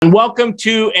and welcome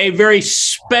to a very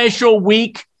special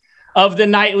week of the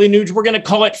Nightly Nuge. We're going to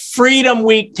call it Freedom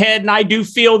Week, Ted, and I do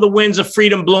feel the winds of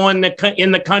freedom blowing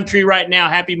in the country right now.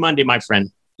 Happy Monday, my friend.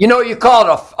 You know, you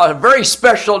call it a very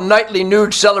special Nightly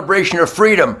Nuge celebration of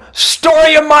freedom.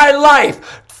 Story of my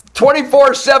life.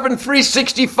 24/7,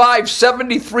 365,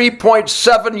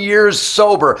 73.7 years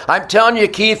sober. I'm telling you,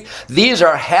 Keith, these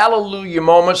are hallelujah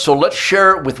moments, so let's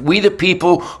share it with we the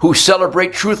people who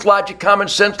celebrate truth, logic, common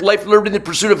sense, life, liberty, and the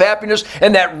pursuit of happiness,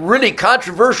 and that really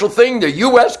controversial thing, the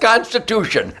U.S.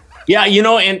 Constitution. Yeah, you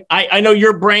know, and I know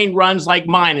your brain runs like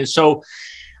mine, and so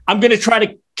I'm going to try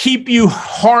to keep you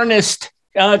harnessed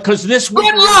because this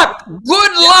week...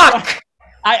 Good luck!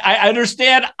 I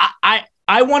understand.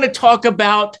 I want to talk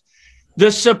about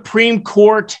the Supreme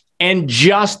Court and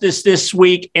justice this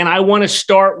week, and I want to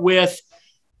start with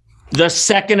the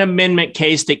Second Amendment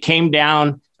case that came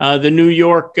down, the New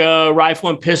York Rifle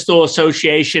and Pistol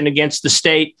Association against the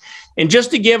state. And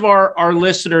just to give our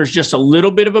listeners just a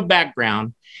little bit of a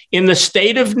background, in the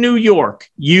state of New York,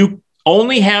 you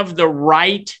only have the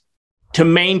right to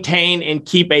maintain and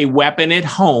keep a weapon at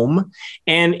home.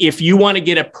 And if you want to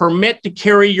get a permit to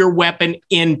carry your weapon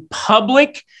in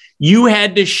public, you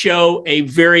had to show a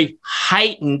very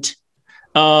heightened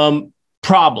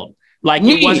problem. Like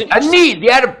need. It wasn't a need.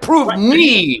 You had to prove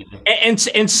need. And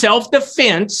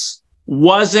self-defense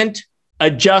wasn't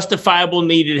a justifiable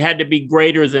need. It had to be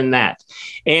greater than that.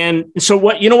 And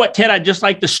so you know what, Ted, I'd just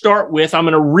like to start with, I'm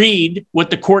going to read what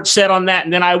the court said on that.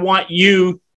 And then I want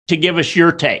you to give us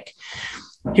your take.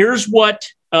 Here's what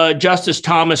Justice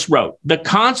Thomas wrote. The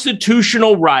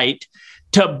constitutional right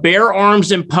to bear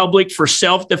arms in public for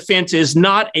self-defense is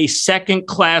not a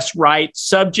second-class right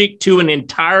subject to an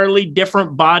entirely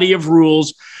different body of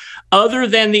rules other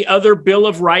than the other Bill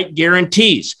of Rights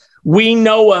guarantees. We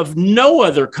know of no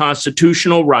other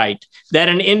constitutional right that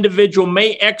an individual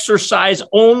may exercise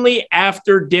only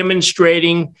after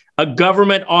demonstrating a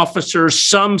government officer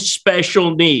some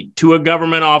special need.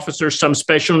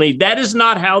 That is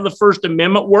not how the First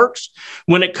Amendment works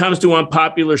when it comes to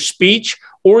unpopular speech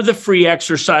or the free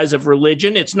exercise of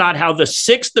religion. It's not how the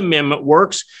Sixth Amendment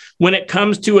works when it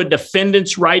comes to a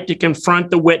defendant's right to confront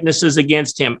the witnesses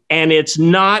against him. And it's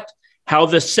not how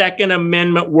the Second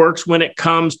Amendment works when it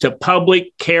comes to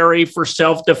public carry for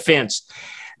self-defense.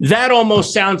 That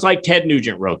almost sounds like Ted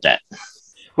Nugent wrote that.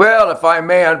 Well, if I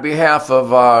may, on behalf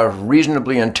of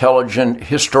reasonably intelligent,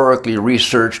 historically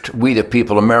researched, we the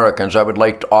people Americans, I would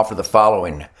like to offer the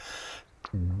following.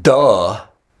 Duh.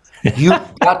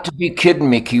 You've got to be kidding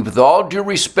me, Keith. With all due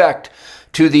respect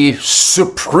to the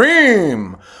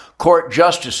Supreme Court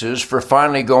justices for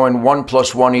finally going 1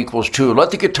 + 1 = 2.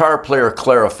 Let the guitar player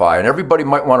clarify, and everybody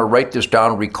might want to write this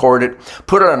down, record it,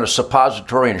 put it on a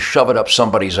suppository, and shove it up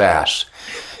somebody's ass.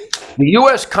 The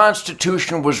U.S.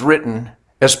 Constitution was written,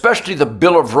 especially the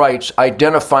Bill of Rights,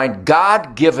 identifying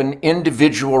God-given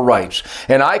individual rights.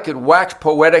 And I could wax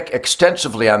poetic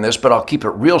extensively on this, but I'll keep it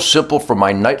real simple for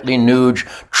my Nightly Nuge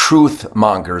truth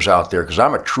mongers out there, because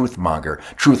I'm a truth monger,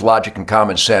 truth, logic, and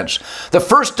common sense. The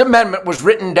First Amendment was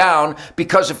written down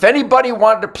because if anybody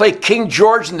wanted to play King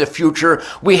George in the future,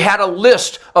 we had a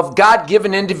list of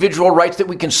God-given individual rights that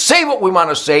we can say what we want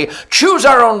to say, choose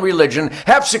our own religion,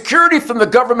 have security from the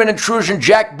government intrusion,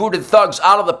 jackbooted thugs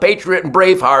out of the Patriot and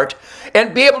Braveheart,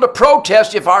 and be able to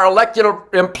protest if our elected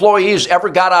employees ever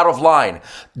got out of line.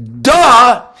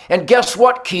 Duh! And guess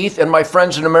what, Keith and my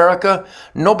friends in America?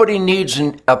 Nobody needs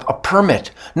a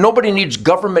permit. Nobody needs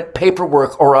government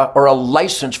paperwork or a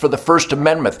license for the First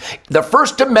Amendment. The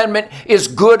First Amendment is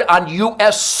good on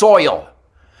U.S. soil.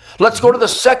 Let's go to the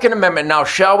Second Amendment now,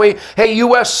 shall we? Hey,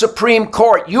 U.S. Supreme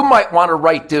Court, you might want to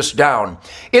write this down.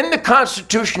 In the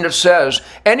Constitution, it says,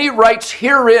 any rights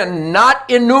herein not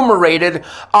enumerated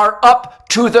are up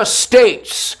to the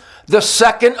states. The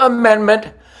Second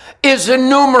Amendment is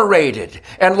enumerated.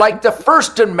 And like the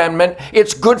First Amendment,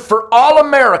 it's good for all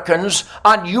Americans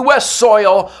on U.S.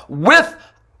 soil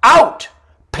without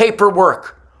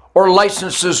paperwork or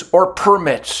licenses or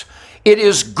permits. It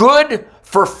is good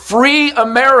for free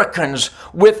Americans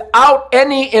without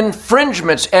any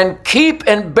infringements. And keep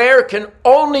and bear can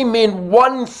only mean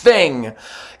one thing.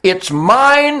 It's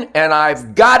mine, and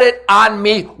I've got it on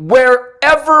me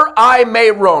wherever I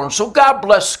may roam. So God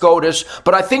bless SCOTUS,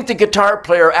 but I think the guitar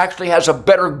player actually has a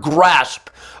better grasp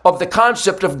of the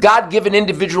concept of God-given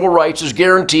individual rights as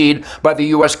guaranteed by the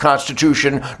U.S.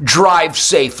 Constitution. Drive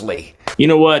safely. You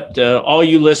know what? All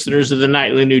you listeners of the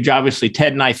Nightly Nuge, obviously,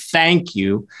 Ted and I thank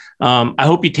you. I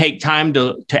hope you take time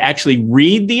to actually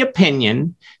read the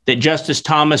opinion that Justice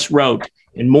Thomas wrote.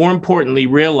 And more importantly,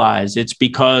 realize it's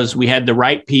because we had the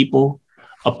right people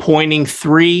appointing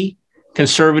 3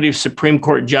 conservative Supreme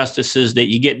Court justices that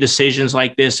you get decisions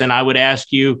like this. And I would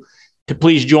ask you to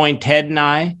please join Ted and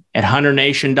I at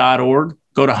hunternation.org.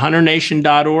 Go to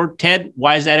hunternation.org. Ted,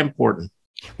 why is that important?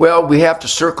 Well, we have to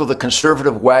circle the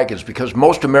conservative wagons because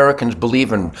most Americans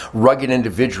believe in rugged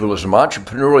individualism,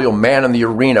 entrepreneurial man in the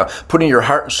arena, putting your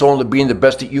heart and soul into being the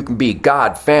best that you can be.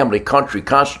 God, family, country,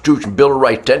 Constitution, Bill of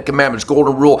Rights, 10 Commandments,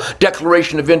 Golden Rule,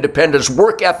 Declaration of Independence,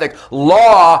 work ethic,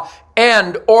 law,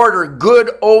 and order,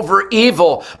 good over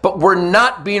evil. But we're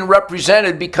not being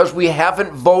represented because we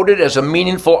haven't voted as a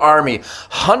meaningful army.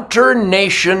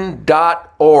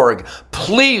 HunterNation.org.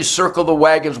 Please circle the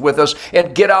wagons with us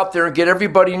and get out there and get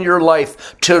everybody in your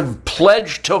life to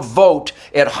pledge to vote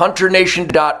at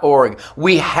HunterNation.org.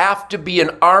 We have to be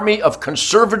an army of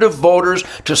conservative voters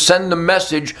to send the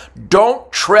message,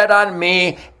 don't tread on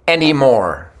me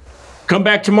anymore. Come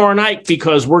back tomorrow night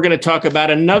because we're going to talk about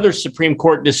another Supreme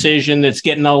Court decision that's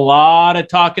getting a lot of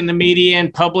talk in the media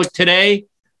and public today.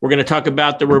 We're going to talk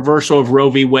about the reversal of Roe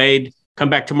v. Wade. Come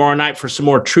back tomorrow night for some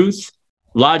more truth,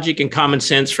 logic, and common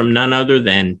sense from none other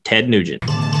than Ted Nugent.